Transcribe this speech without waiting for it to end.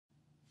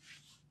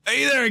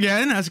Hey there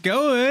again, how's it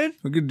going?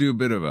 We're gonna do a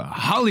bit of a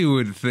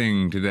Hollywood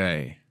thing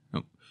today.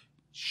 Oh,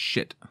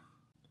 shit.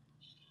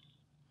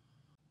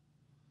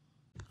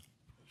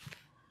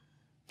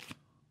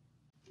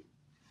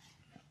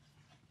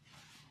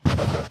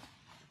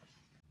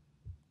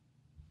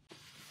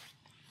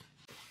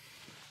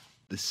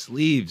 The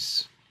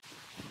sleeves.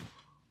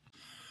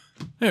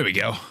 There we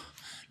go.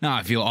 Now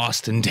I feel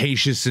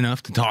ostentatious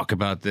enough to talk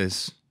about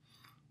this.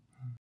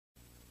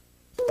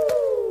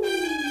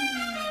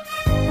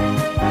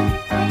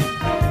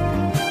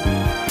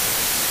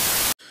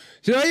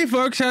 So hey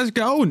folks, how's it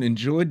going?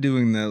 Enjoyed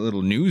doing that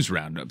little news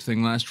roundup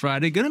thing last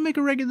Friday. Gonna make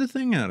a regular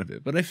thing out of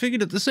it. But I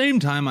figured at the same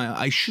time,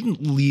 I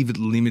shouldn't leave it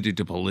limited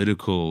to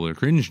political or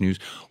cringe news.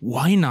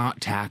 Why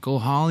not tackle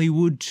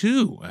Hollywood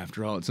too?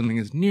 After all, it's something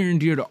that's near and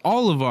dear to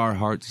all of our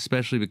hearts,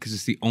 especially because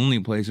it's the only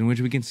place in which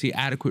we can see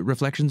adequate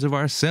reflections of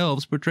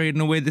ourselves portrayed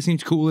in a way that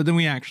seems cooler than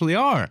we actually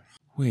are.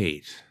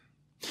 Wait.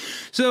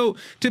 So,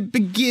 to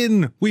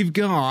begin, we've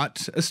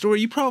got a story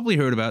you probably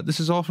heard about.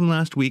 This is all from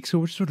last week, so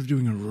we're sort of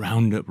doing a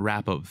roundup,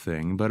 wrap-up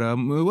thing. But,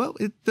 we're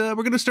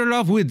going to start it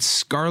off with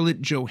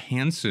Scarlett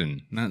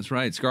Johansson. That's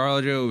right,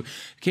 Scarlett Jo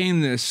became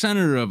the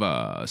center of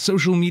a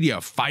social media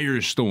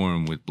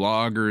firestorm with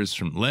bloggers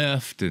from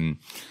left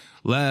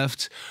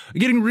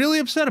getting really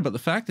upset about the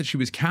fact that she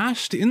was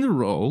cast in the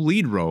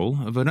lead role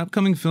of an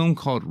upcoming film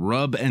called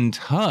Rub and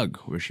Tug,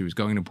 where she was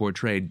going to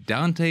portray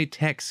Dante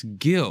Tex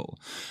Gill,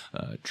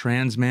 a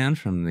trans man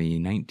from the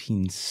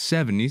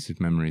 1970s,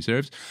 if memory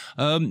serves,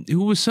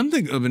 who was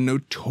something of a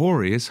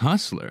notorious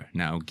hustler.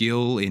 Now,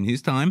 Gill, in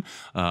his time,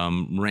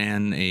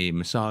 ran a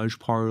massage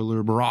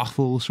parlor,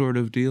 brothel sort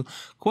of deal.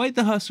 Quite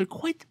the hustler,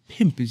 quite the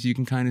pimp, as you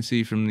can kind of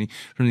see from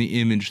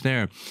the image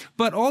there.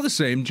 But all the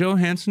same,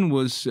 Johansson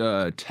was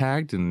tagged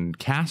and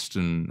cast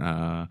and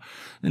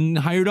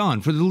hired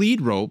on for the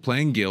lead role,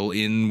 playing Gill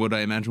in what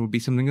I imagine would be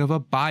something of a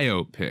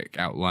biopic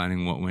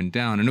outlining what went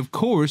down. And of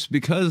course,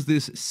 because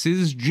this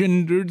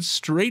cisgendered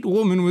straight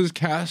woman was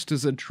cast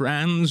as a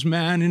trans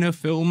man in a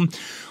film,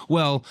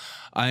 well,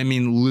 I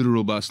mean,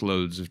 literal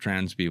busloads of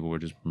trans people were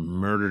just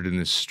murdered in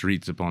the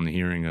streets upon the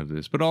hearing of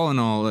this. But all in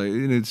all,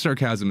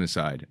 sarcasm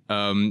aside,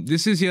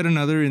 this is yet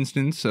another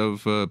instance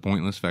of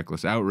pointless,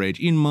 feckless outrage,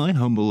 in my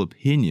humble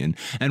opinion,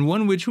 and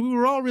one which we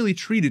were all really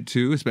treated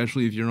to,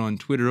 especially if you're on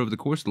Twitter over the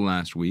course of the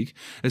last week,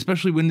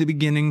 especially when the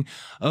beginning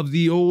of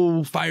the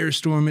old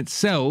firestorm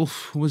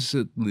itself was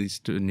at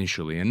least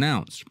initially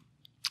announced.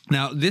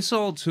 Now, this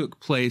all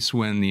took place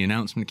when the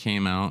announcement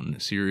came out and a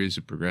series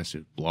of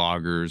progressive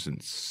bloggers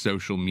and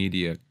social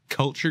media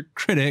culture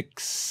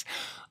critics,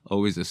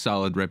 always a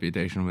solid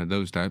reputation with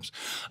those types,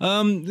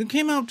 they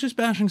came out just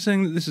bashing,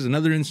 saying that this is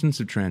another instance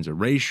of trans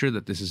erasure,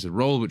 that this is a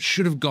role which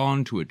should have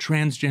gone to a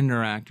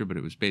transgender actor, but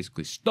it was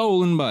basically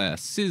stolen by a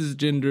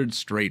cisgendered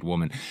straight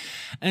woman.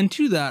 And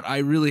to that, I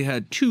really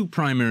had two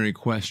primary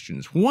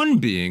questions. One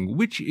being,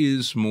 which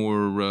is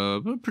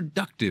more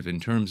productive in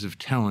terms of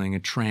telling a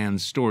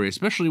trans story,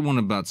 especially one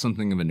about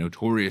something of a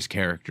notorious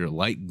character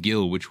like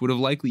Gill, which would have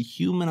likely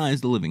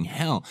humanized the living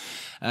hell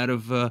out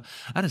of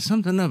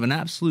something of an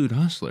absolute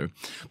hustler.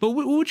 But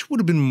which would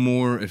have been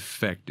more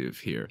effective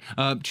here?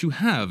 To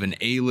have an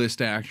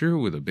A-list actor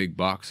with a big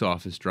box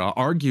office draw,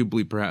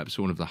 arguably perhaps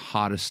one of the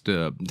hottest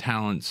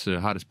talents,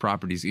 hottest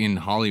properties in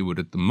Hollywood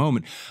at the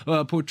moment,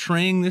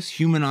 portraying this,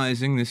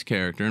 humanizing this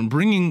character, and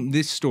bringing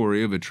this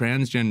story of a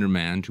transgender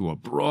man to a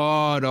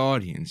broad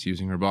audience,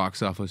 using her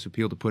box office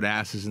appeal to put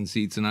asses in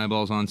seats and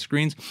eyeballs on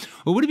screens?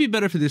 Or would it be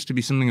better for this to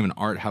be something of an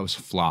art house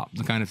flop,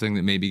 the kind of thing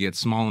that maybe gets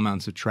small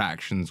amounts of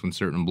tractions when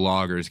certain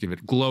bloggers give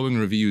it glowing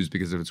reviews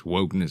because of its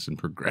wokeness and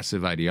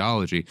progressive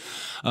ideology,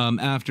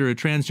 after a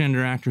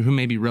transgender actor who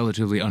may be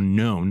relatively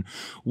unknown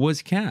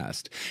was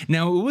cast?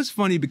 Now, it was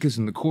funny because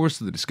in the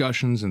course of the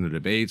discussions and the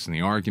debates and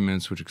the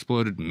arguments, which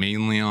exploded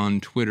mainly on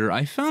Twitter,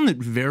 I found that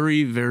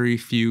very, very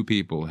few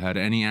people had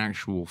any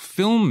actual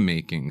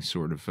filmmaking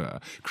sort of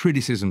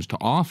criticisms to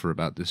offer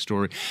about this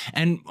story,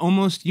 and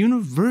almost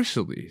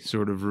universally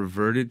sort of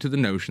reverted to the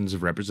notions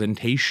of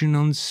representation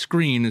on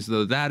screen, as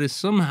though that is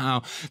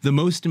somehow the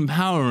most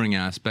empowering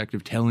aspect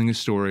of telling a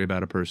story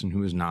about a person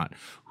who is not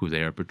who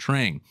they are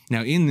portraying.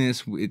 Now, in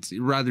this, it's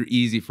rather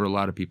easy for a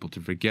lot of people to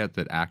forget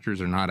that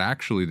actors are not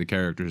actually the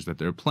characters that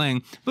they're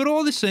playing, but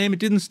all the same, it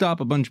didn't stop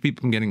a bunch of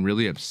people from getting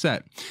really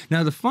upset.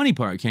 Now, the funny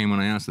part came when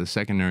I asked the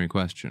secondary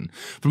question.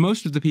 For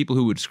most of the people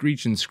who would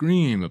screech and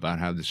scream about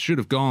how this should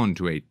have gone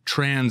to a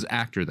trans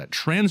actor, that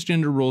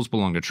transgender roles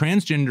belong to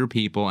transgender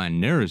people,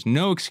 and there is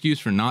no excuse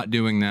for not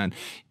doing that,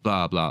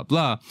 blah, blah,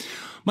 blah,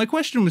 my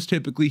question was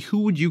typically, who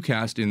would you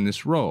cast in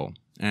this role?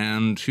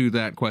 And to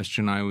that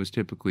question, I was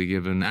typically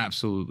given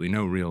absolutely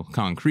no real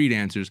concrete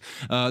answers.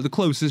 The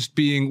closest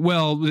being,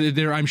 well,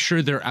 I'm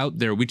sure they're out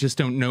there. We just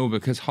don't know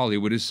because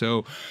Hollywood is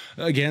so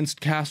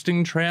against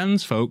casting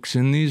trans folks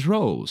in these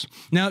roles.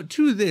 Now,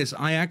 to this,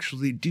 I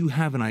actually do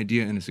have an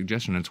idea and a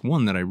suggestion. It's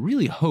one that I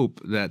really hope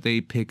that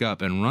they pick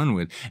up and run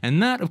with.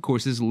 And that, of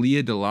course, is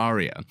Lea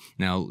DeLaria.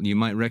 Now, you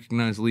might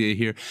recognize Lea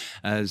here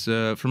as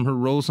from her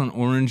roles on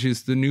Orange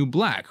is the New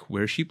Black,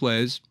 where she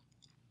plays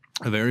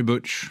a very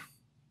butch,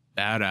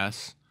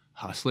 badass,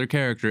 hustler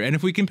character. And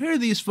if we compare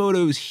these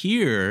photos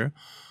here,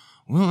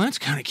 well, that's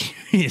kind of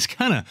curious,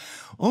 kind of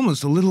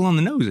almost a little on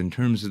the nose in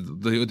terms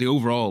of the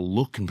overall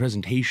look and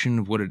presentation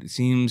of what it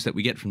seems that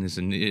we get from this,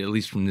 and at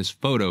least from this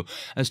photo,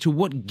 as to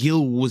what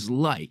Gil was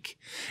like.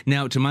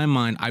 Now, to my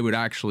mind, I would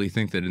actually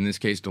think that in this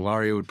case,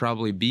 Delaria would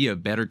probably be a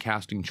better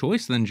casting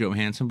choice than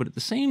Johansson, but at the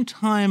same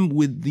time,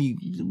 with the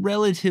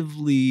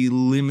relatively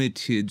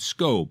limited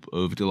scope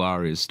of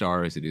Delaria's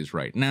star as it is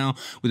right now,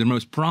 with the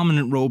most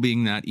prominent role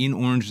being that in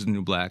Orange is the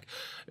New Black,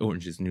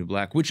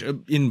 which,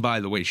 by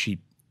the way, she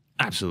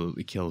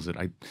absolutely kills it.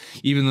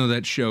 Even though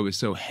that show is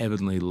so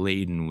heavily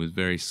laden with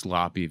very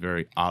sloppy,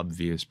 very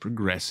obvious,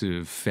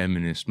 progressive,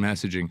 feminist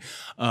messaging,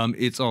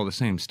 it's all the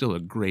same still a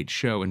great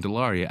show, and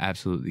Delaria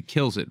absolutely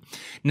kills it.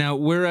 Now,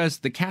 whereas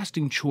the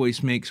casting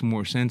choice makes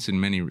more sense in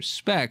many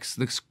respects,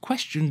 the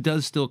question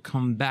does still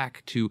come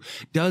back to,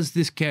 does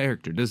this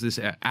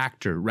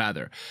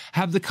actor,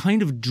 have the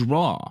kind of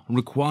draw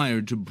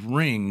required to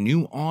bring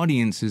new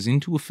audiences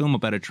into a film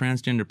about a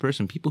transgender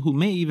person, people who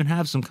may even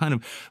have some kind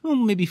of, well,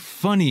 maybe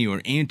funny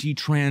or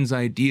anti-trans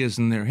ideas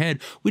in their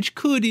head, which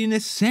could, in a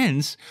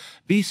sense,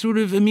 be sort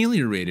of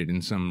ameliorated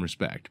in some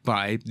respect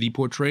by the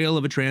portrayal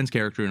of a trans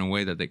character in a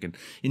way that they can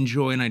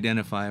enjoy and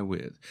identify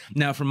with.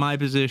 Now, from my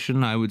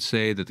position, I would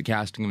say that the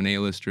casting of an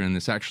A-lister in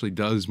this actually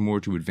does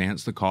more to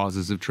advance the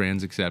causes of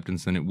trans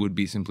acceptance than it would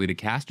be simply to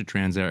cast a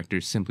trans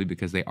actor simply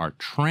because they are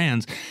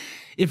trans.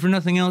 If for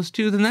nothing else,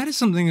 too, then that is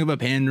something of a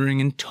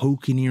pandering and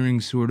tokeneering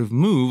sort of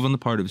move on the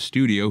part of a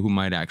studio who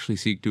might actually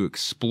seek to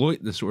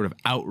exploit the sort of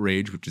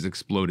outrage which is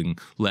exploding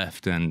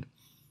left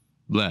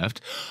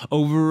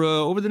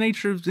over the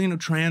nature of,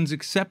 trans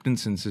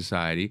acceptance in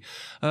society.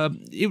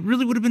 It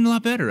really would have been a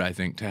lot better, I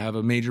think, to have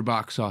a major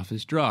box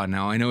office draw.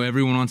 Now, I know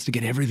everyone wants to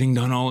get everything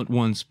done all at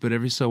once, but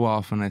every so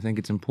often I think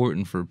it's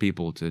important for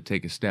people to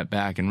take a step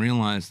back and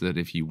realize that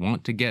if you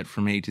want to get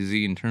from A to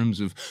Z in terms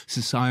of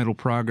societal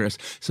progress,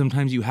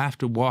 sometimes you have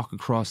to walk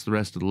across the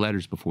rest of the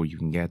letters before you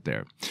can get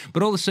there.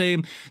 But all the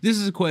same, this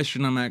is a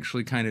question I'm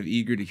actually kind of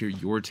eager to hear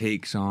your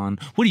takes on.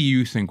 What do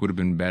you think would have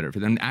been better, for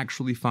them to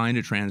actually find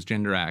a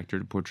transgender actor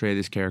to portray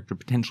this character,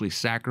 potentially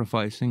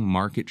sacrificing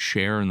market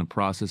share in the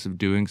process of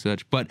doing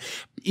such, but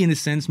in a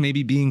sense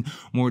maybe being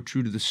more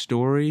true to the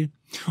story?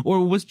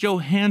 Or was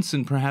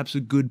Johansson perhaps a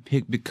good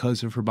pick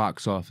because of her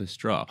box office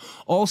draw?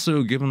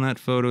 Also, given that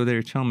photo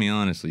there, tell me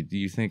honestly, do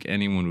you think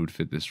anyone would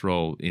fit this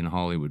role in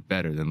Hollywood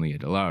better than Lea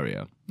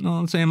DeLaria?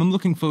 Well, Sam, I'm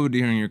looking forward to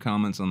hearing your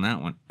comments on that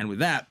one. And with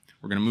that,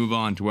 we're going to move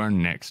on to our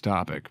next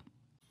topic.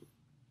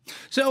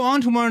 So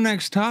on to our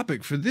next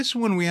topic. For this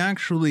one, we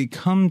actually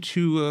come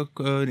to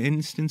an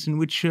instance in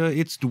which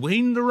it's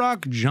Dwayne "The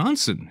Rock"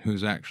 Johnson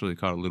who's actually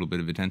caught a little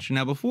bit of attention.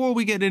 Now, before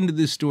we get into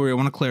this story, I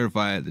want to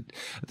clarify at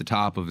the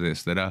top of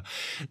this that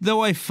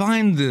though I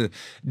find the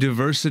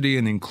diversity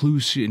and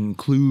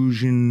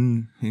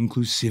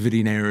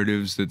inclusivity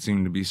narratives that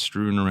seem to be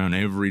strewn around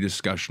every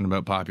discussion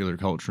about popular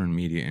culture and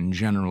media in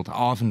general to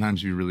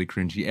oftentimes be really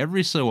cringy,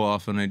 every so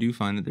often I do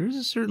find that there is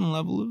a certain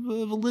level of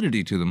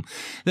validity to them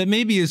that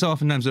maybe is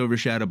oftentimes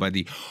overshadowed by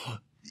the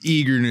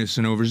eagerness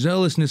and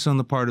overzealousness on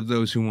the part of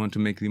those who want to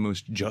make the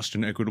most just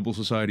and equitable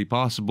society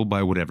possible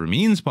by whatever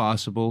means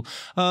possible,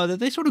 that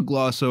they sort of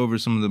gloss over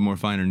some of the more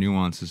finer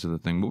nuances of the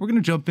thing. But we're going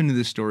to jump into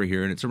this story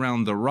here, and it's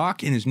around The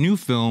Rock in his new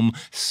film,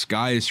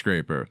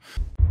 Skyscraper.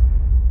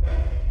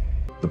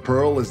 The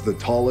Pearl is the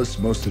tallest,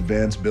 most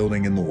advanced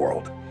building in the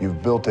world.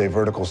 You've built a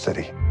vertical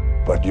city,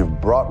 but you've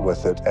brought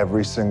with it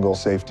every single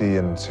safety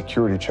and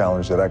security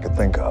challenge that I could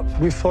think of.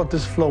 We thought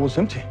this floor was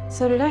empty.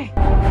 So did I.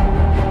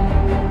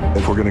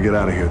 If we're gonna get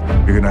out of here,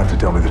 you're gonna have to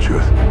tell me the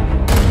truth.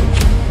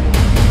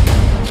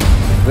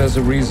 There's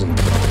a reason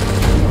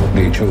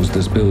they chose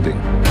this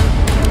building.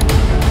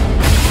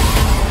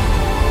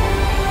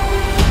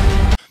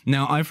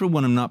 Now, I, for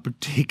one, am not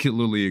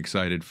particularly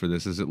excited for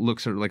this, as it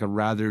looks like a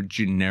rather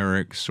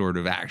generic sort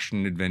of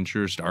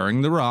action-adventure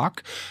starring The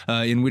Rock,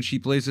 in which he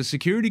plays a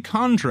security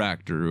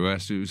contractor who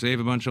has to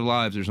save a bunch of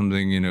lives or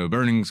something,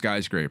 burning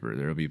skyscraper.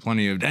 There'll be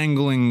plenty of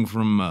dangling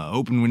from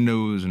open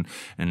windows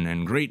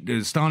and great,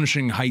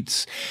 astonishing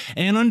heights,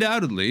 and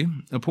undoubtedly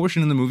a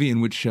portion in the movie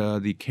in which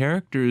the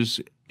character's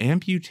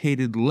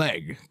amputated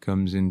leg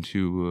comes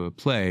into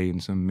play in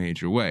some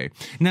major way.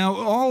 Now,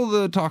 all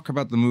the talk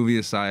about the movie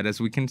aside,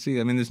 as we can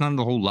see, I mean, there's not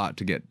a whole lot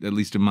to get, at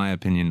least in my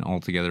opinion,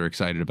 altogether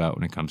excited about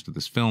when it comes to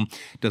this film.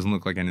 It doesn't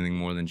look like anything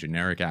more than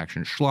generic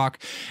action schlock,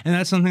 and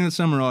that's something that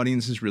summer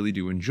audiences really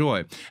do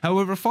enjoy.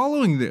 However,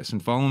 following this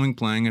and following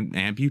playing an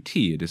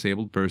amputee, a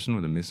disabled person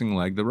with a missing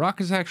leg, The Rock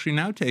has actually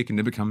now taken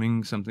to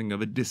becoming something of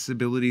a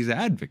disabilities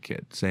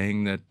advocate,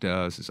 saying that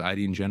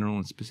society in general,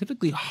 and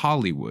specifically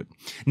Hollywood,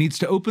 needs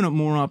to open up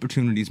more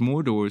opportunities,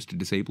 more doors to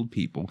disabled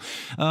people,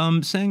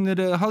 saying that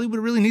Hollywood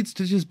really needs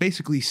to just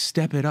basically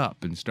step it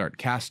up and start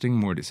casting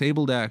more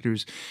disabled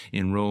actors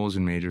in roles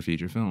in major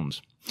feature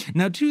films.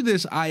 Now, to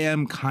this, I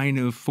am kind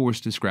of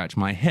forced to scratch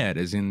my head,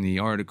 as in the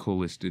article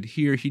listed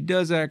here, he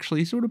does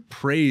actually sort of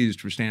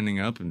praised for standing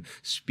up and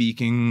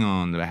speaking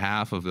on the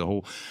behalf of the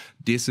whole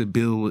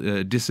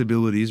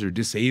disabilities or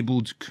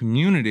disabled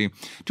community,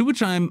 to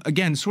which I'm,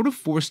 again, sort of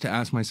forced to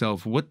ask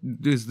myself, what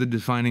is the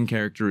defining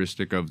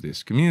characteristic of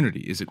this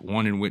community? Is it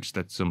one in which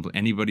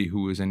anybody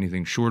who is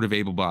anything short of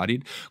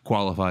able-bodied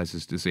qualifies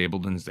as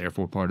disabled and is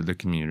therefore part of the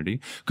community?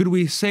 Could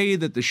we say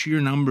that the sheer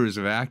numbers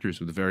of actors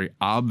with very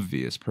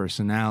obvious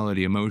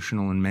personality,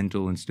 emotional and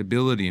mental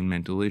instability and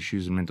mental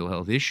issues and mental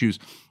health issues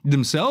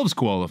themselves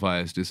qualify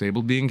as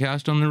disabled being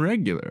cast on the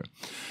regular?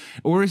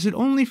 Or is it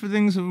only for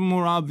things of a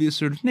more obvious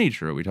sort of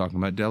nature? Are we talking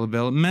about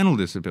developmental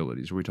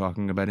disabilities? Are we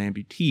talking about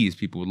amputees,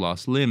 people with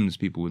lost limbs,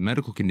 people with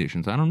medical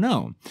conditions? I don't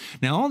know.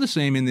 Now, all the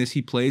same, in this,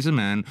 he plays a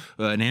man,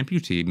 an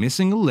amputee,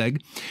 missing a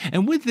leg.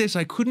 And with this,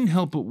 I couldn't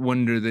help but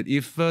wonder that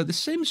if the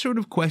same sort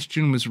of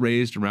question was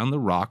raised around The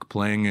Rock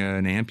playing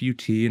an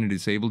amputee and a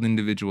disabled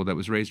individual that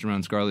was raised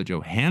around Scarlett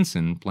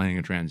Johansson playing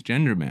a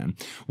transgender man,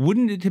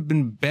 wouldn't it have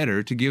been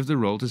better to give the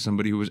role to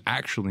somebody who was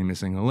actually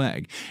missing a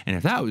leg? And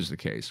if that was the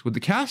case, would the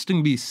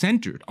casting be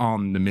centered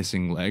on the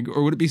missing leg,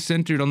 or would it be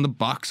centered on the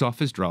box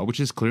office draw, which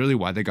is clearly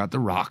why they got The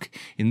Rock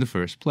in the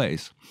first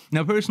place?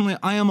 Now, personally,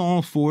 I am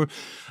all for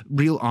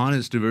real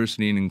honest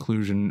diversity and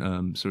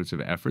inclusion sorts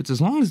of efforts,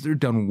 as long as they're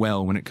done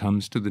well when it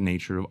comes to the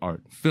nature of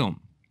art and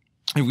film.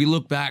 If we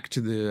look back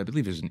to I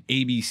believe it was an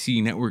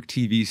ABC network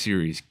TV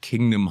series,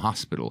 Kingdom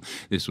Hospital,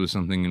 this was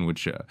something in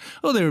which,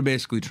 they were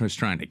basically just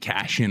trying to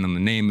cash in on the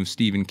name of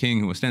Stephen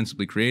King, who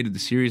ostensibly created the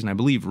series and I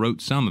believe wrote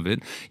some of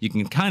it. You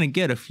can kind of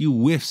get a few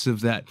whiffs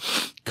of that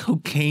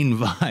cocaine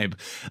vibe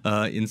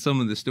in some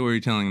of the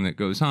storytelling that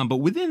goes on, but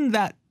within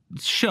that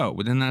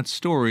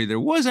story, there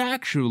was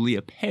actually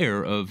a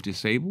pair of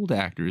disabled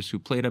actors who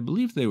played, I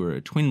believe they were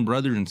a twin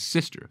brother and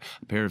sister,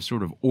 a pair of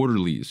sort of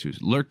orderlies who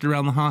lurked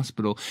around the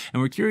hospital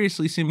and were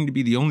curiously seeming to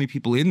be the only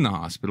people in the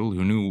hospital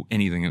who knew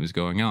anything that was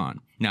going on.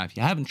 Now, if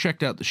you haven't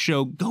checked out the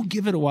show, go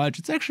give it a watch.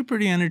 It's actually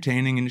pretty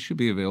entertaining, and it should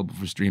be available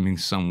for streaming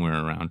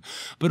somewhere around.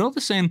 But all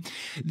the same,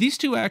 these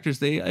two actors,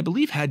 they, I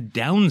believe, had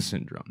Down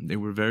syndrome. They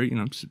were very,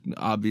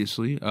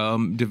 obviously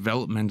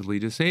developmentally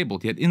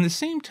disabled. Yet, in the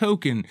same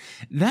token,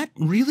 that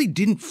really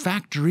didn't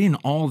factor in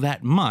all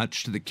that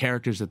much to the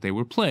characters that they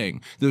were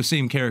playing. Those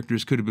same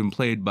characters could have been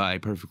played by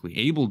perfectly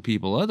abled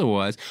people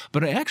otherwise,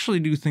 but I actually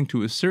do think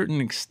to a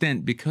certain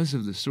extent, because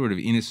of the sort of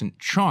innocent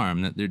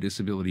charm that their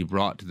disability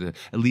brought to the,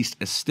 at least,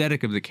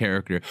 aesthetic of the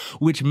character,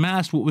 which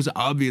masked what was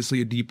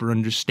obviously a deeper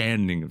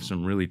understanding of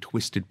some really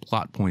twisted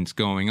plot points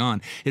going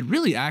on, it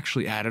really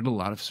actually added a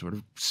lot of sort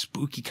of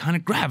spooky kind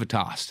of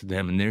gravitas to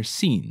them and their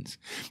scenes.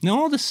 Now,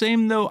 all the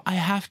same, though, I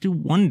have to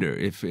wonder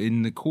if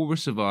in the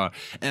course of our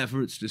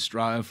efforts to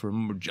strive for a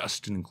more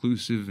just and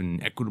inclusive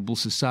and equitable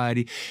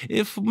society,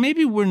 if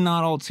maybe we're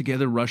not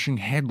altogether rushing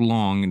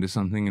headlong into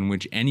something in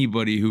which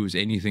anybody who is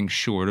anything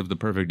short of the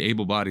perfect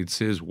able-bodied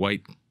cis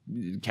white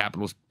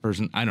capitalist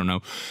person, I don't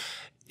know,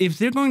 if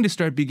they're going to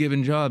start be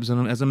given jobs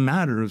as a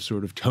matter of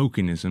sort of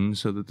tokenism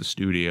so that the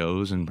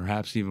studios and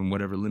perhaps even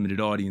whatever limited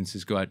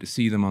audiences go out to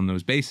see them on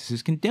those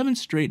bases can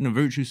demonstrate in a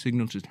virtue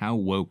signal just how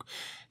woke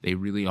they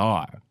really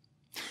are.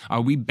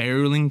 Are we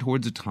barreling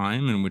towards a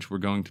time in which we're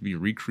going to be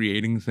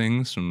recreating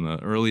things from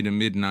the early to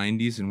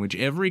mid-90s in which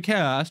every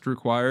cast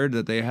required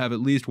that they have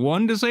at least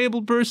one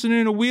disabled person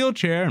in a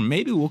wheelchair, and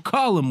maybe we'll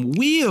call them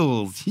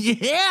Wheels?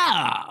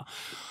 Yeah!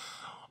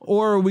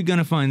 Or are we going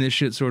to find this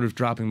shit sort of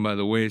dropping by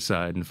the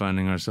wayside and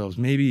finding ourselves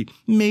maybe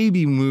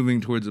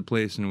moving towards a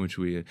place in which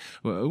we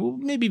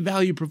maybe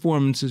value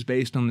performances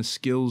based on the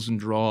skills and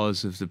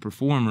draws of the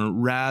performer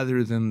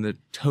rather than the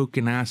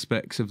token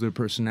aspects of their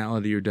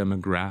personality or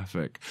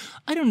demographic?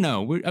 I don't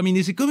know.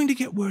 Is it going to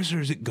get worse or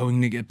is it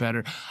going to get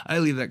better? I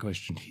leave that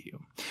question to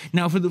you.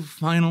 Now, for the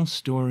final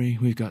story,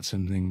 we've got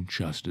something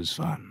just as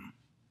fun.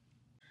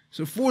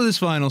 So for this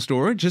final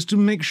story, just to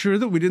make sure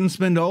that we didn't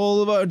spend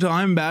all of our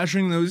time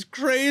bashing those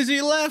crazy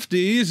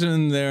lefties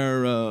and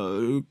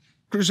their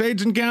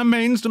crusades and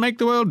campaigns to make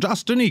the world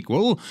just and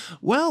equal,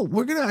 well,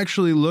 we're going to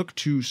actually look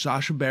to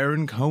Sacha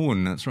Baron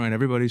Cohen. That's right,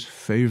 everybody's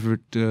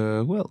favorite,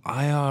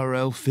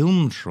 IRL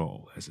film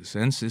troll, as a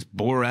sense. This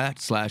Borat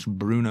 /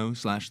 Bruno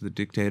 / the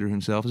dictator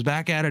himself is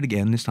back at it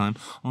again, this time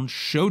on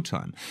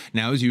Showtime.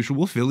 Now, as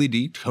usual, Philly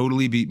D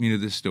totally beat me to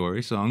this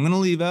story, so I'm going to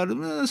leave out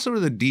sort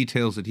of the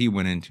details that he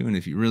went into, and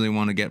if you really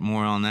want to get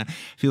more on that,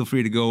 feel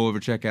free to go over,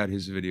 check out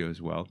his video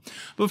as well.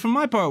 But for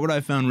my part, what I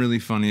found really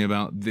funny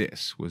about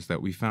this was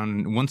that we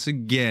found, once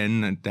again,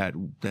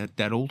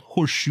 that old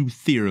horseshoe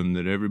theorem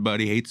that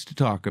everybody hates to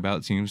talk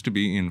about seems to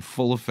be in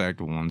full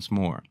effect once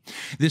more.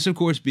 This, of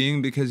course,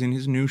 being because in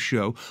his new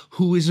show,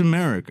 Who is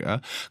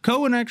America?,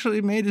 Cohen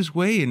actually made his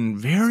way in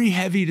very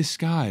heavy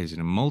disguise in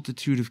a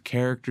multitude of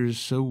characters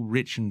so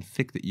rich and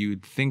thick that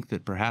you'd think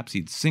that perhaps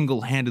he'd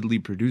single-handedly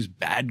produce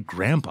Bad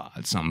Grandpa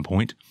at some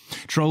point,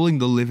 trolling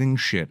the living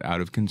shit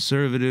out of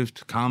conservative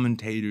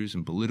commentators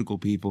and political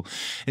people,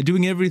 and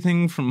doing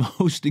everything from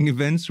hosting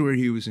events where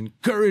he was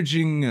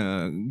encouraging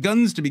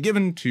guns to be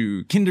given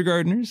to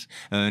kindergartners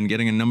and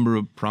getting a number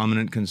of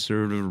prominent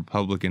conservative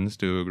Republicans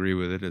to agree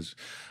with it, as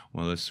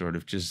well as sort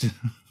of just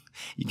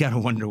You gotta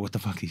wonder what the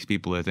fuck these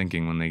people are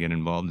thinking when they get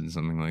involved in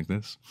something like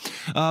this.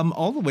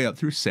 All the way up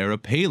through Sarah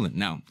Palin.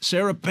 Now,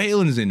 Sarah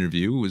Palin's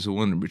interview was the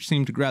one which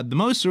seemed to grab the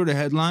most sort of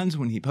headlines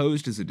when he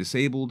posed as a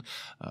disabled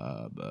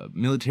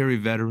military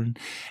veteran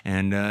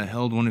and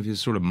held one of his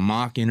sort of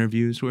mock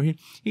interviews where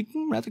he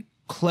rather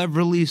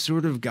cleverly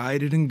sort of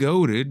guided and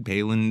goaded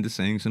Palin into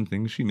saying some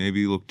things she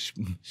maybe looked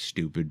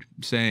stupid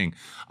saying.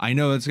 I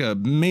know it's a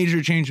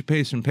major change of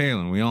pace from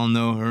Palin. We all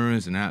know her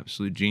as an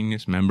absolute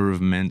genius, member of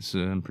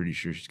Mensa. I'm pretty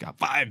sure she's got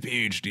 5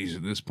 PhDs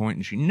at this point,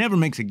 and she never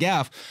makes a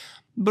gaffe.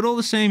 But all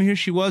the same, here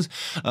she was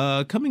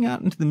coming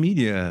out into the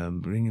media,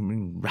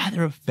 being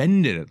rather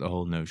offended at the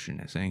whole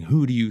notion, saying,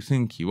 "Who do you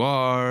think you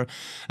are?"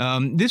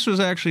 This was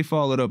actually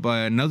followed up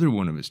by another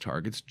one of his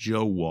targets,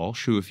 Joe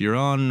Walsh, who, if you're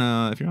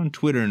on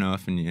Twitter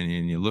enough and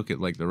you look at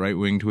like the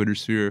right-wing Twitter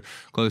sphere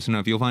close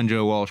enough, you'll find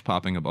Joe Walsh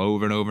popping up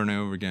over and over and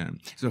over again.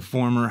 He's a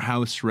former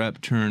House rep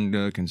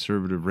turned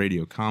conservative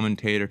radio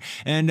commentator,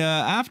 and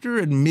after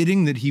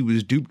admitting that he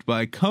was duped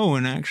by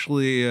Cohen,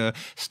 actually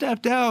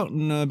stepped out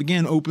and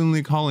began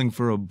openly calling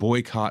for a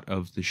boycott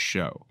of the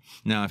show.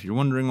 Now, if you're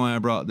wondering why I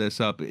brought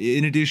this up,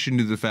 in addition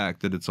to the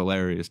fact that it's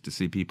hilarious to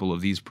see people of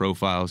these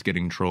profiles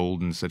getting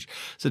trolled in such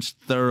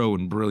thorough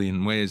and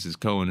brilliant ways as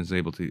Cohen is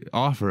able to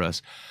offer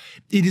us,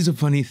 it is a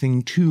funny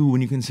thing, too,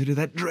 when you consider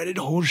that dreaded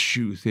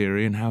horseshoe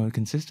theory and how it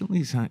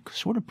consistently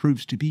sort of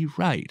proves to be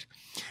right.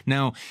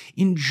 Now,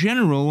 in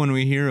general, when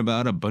we hear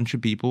about a bunch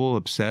of people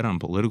upset on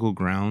political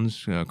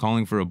grounds,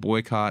 calling for a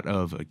boycott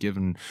of a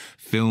given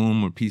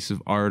film or piece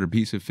of art or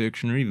piece of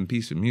fiction or even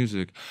piece of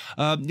music,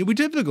 we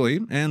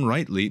typically, and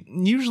rightly,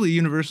 usually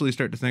universally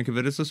start to think of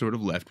it as a sort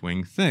of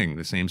left-wing thing.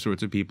 The same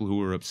sorts of people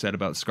who are upset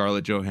about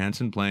Scarlett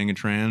Johansson playing a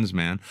trans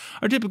man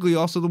are typically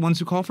also the ones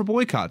who call for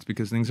boycotts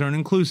because things aren't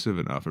inclusive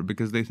enough or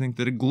because they think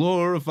that it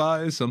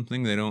glorifies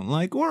something they don't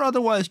like or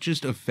otherwise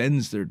just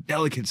offends their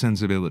delicate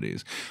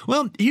sensibilities.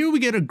 Well, here we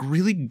get a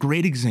really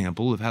great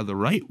example of how the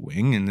right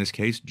wing, in this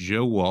case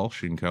Joe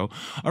Walsh and co.,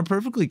 are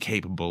perfectly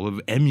capable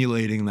of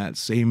emulating that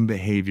same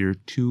behavior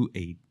to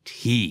a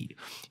T.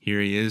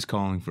 Here he is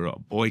calling for a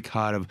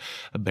boycott of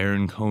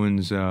Baron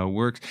Cohen's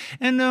works,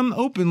 and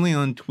openly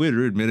on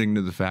Twitter admitting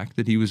to the fact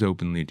that he was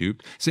openly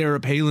duped. Sarah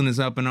Palin is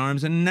up in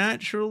arms, and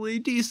naturally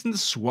decent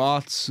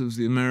swaths of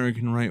the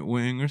American right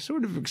wing are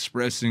sort of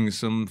expressing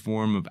some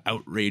form of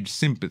outraged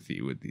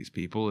sympathy with these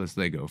people as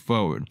they go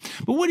forward.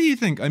 But what do you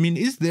think? I mean,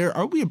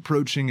 are we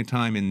approaching a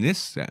time in this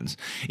sense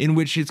in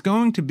which it's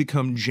going to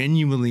become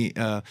genuinely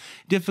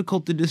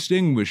difficult to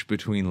distinguish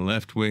between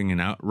left-wing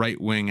and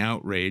right-wing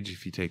outrage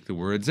if you take the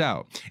words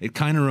out? It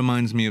kind of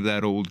reminds me of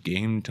that old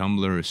game,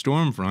 Tumblr or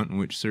Stormfront, in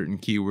which certain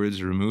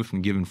keywords are removed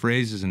from given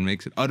phrases and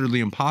makes it utterly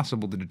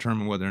impossible to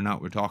determine whether or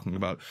not we're talking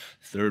about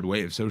third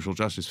wave social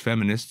justice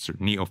feminists or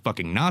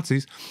neo-fucking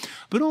Nazis.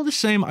 But all the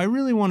same, I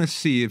really want to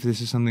see if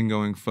this is something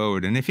going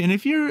forward. And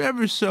if you're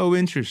ever so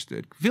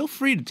interested, feel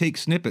free to take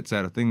snippets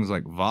out of things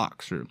like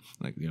Vox or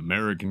like the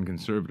American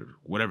Conservative,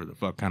 whatever the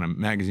fuck kind of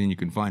magazine you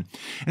can find,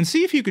 and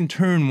see if you can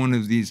turn one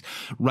of these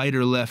right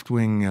or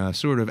left-wing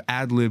sort of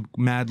ad-lib,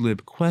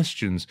 mad-lib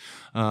questions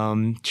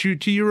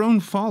to your own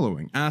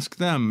following. Ask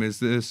them, is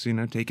this,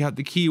 take out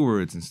the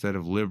keywords instead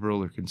of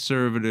liberal or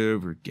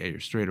conservative or gay or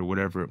straight or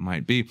whatever it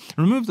might be.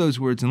 Remove those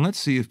words and let's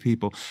see if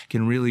people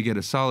can really get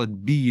a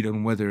solid bead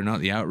on whether or not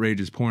the outrage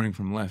is pouring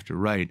from left or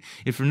right,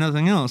 if for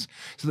nothing else,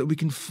 so that we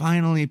can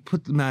finally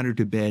put the matter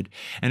to bed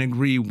and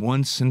agree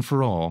once and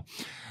for all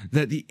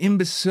that the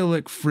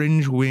imbecilic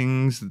fringe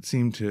wings that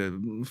seem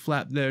to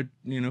flap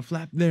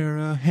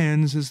their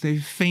hands as they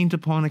faint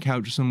upon a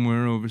couch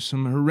somewhere over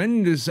some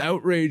horrendous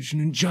outrage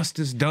and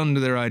injustice done to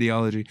their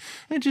ideology,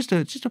 and just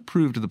to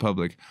prove to the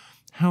public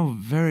how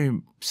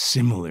very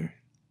similar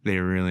they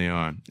really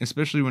are,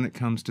 especially when it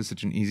comes to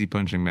such an easy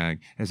punching bag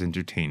as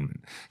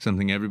entertainment.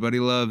 Something everybody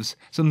loves,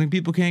 something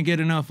people can't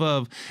get enough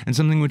of, and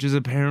something which is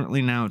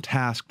apparently now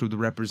tasked with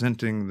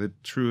representing the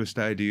truest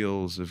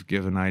ideals of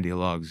given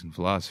ideologues and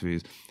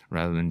philosophies,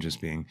 rather than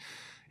just being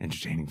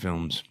entertaining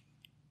films.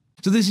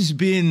 So this has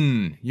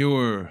been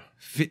your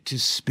Fit to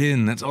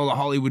Spin. That's all the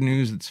Hollywood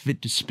news that's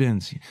fit to spin.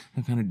 See,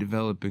 I'm kind of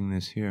developing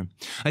this here.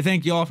 I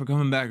thank y'all for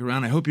coming back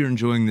around. I hope you're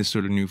enjoying this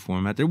sort of new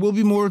format. There will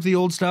be more of the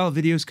old style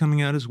videos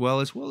coming out as well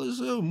as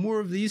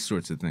more of these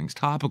sorts of things,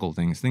 topical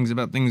things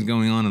about things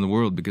going on in the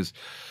world, because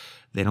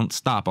they don't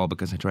stop all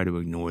because I try to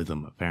ignore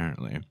them,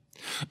 apparently.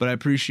 But I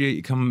appreciate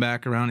you coming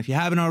back around. If you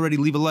haven't already,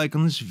 leave a like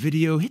on this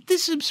video. Hit the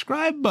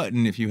subscribe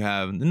button if you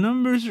haven't. The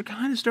numbers are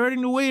kind of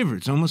starting to waver.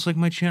 It's almost like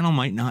my channel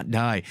might not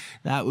die.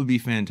 That would be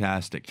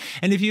fantastic.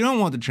 And if you don't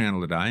want the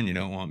channel to die and you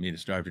don't want me to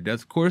starve to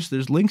death, of course,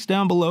 there's links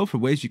down below for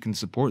ways you can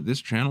support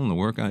this channel and the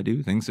work I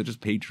do. Things such as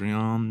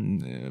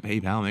Patreon,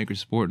 PayPal, Maker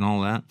Support, and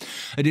all that.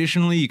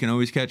 Additionally, you can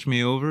always catch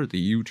me over at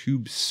the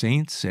YouTube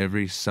Saints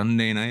every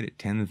Sunday night at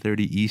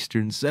 10:30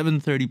 Eastern,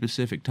 7:30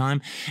 Pacific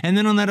time. And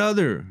then on that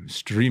other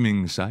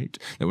streaming site,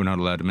 night that we're not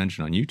allowed to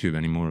mention on YouTube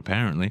anymore,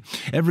 apparently.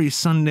 Every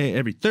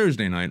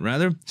Thursday night,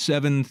 rather,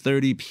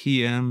 7:30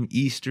 p.m.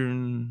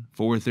 Eastern,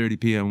 4:30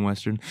 p.m.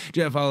 Western.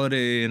 Jeff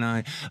Holiday and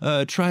I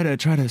try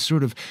to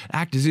sort of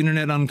act as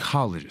internet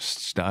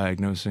oncologists,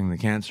 diagnosing the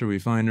cancer we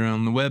find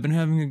around the web and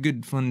having a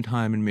good fun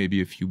time and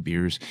maybe a few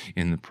beers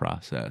in the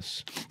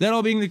process. That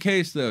all being the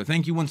case, though,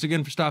 thank you once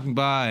again for stopping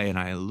by, and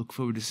I look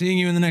forward to seeing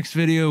you in the next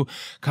video.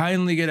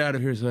 Kindly get out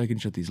of here so I can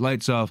shut these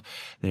lights off.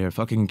 They are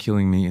fucking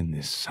killing me in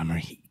this summer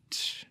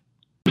heat.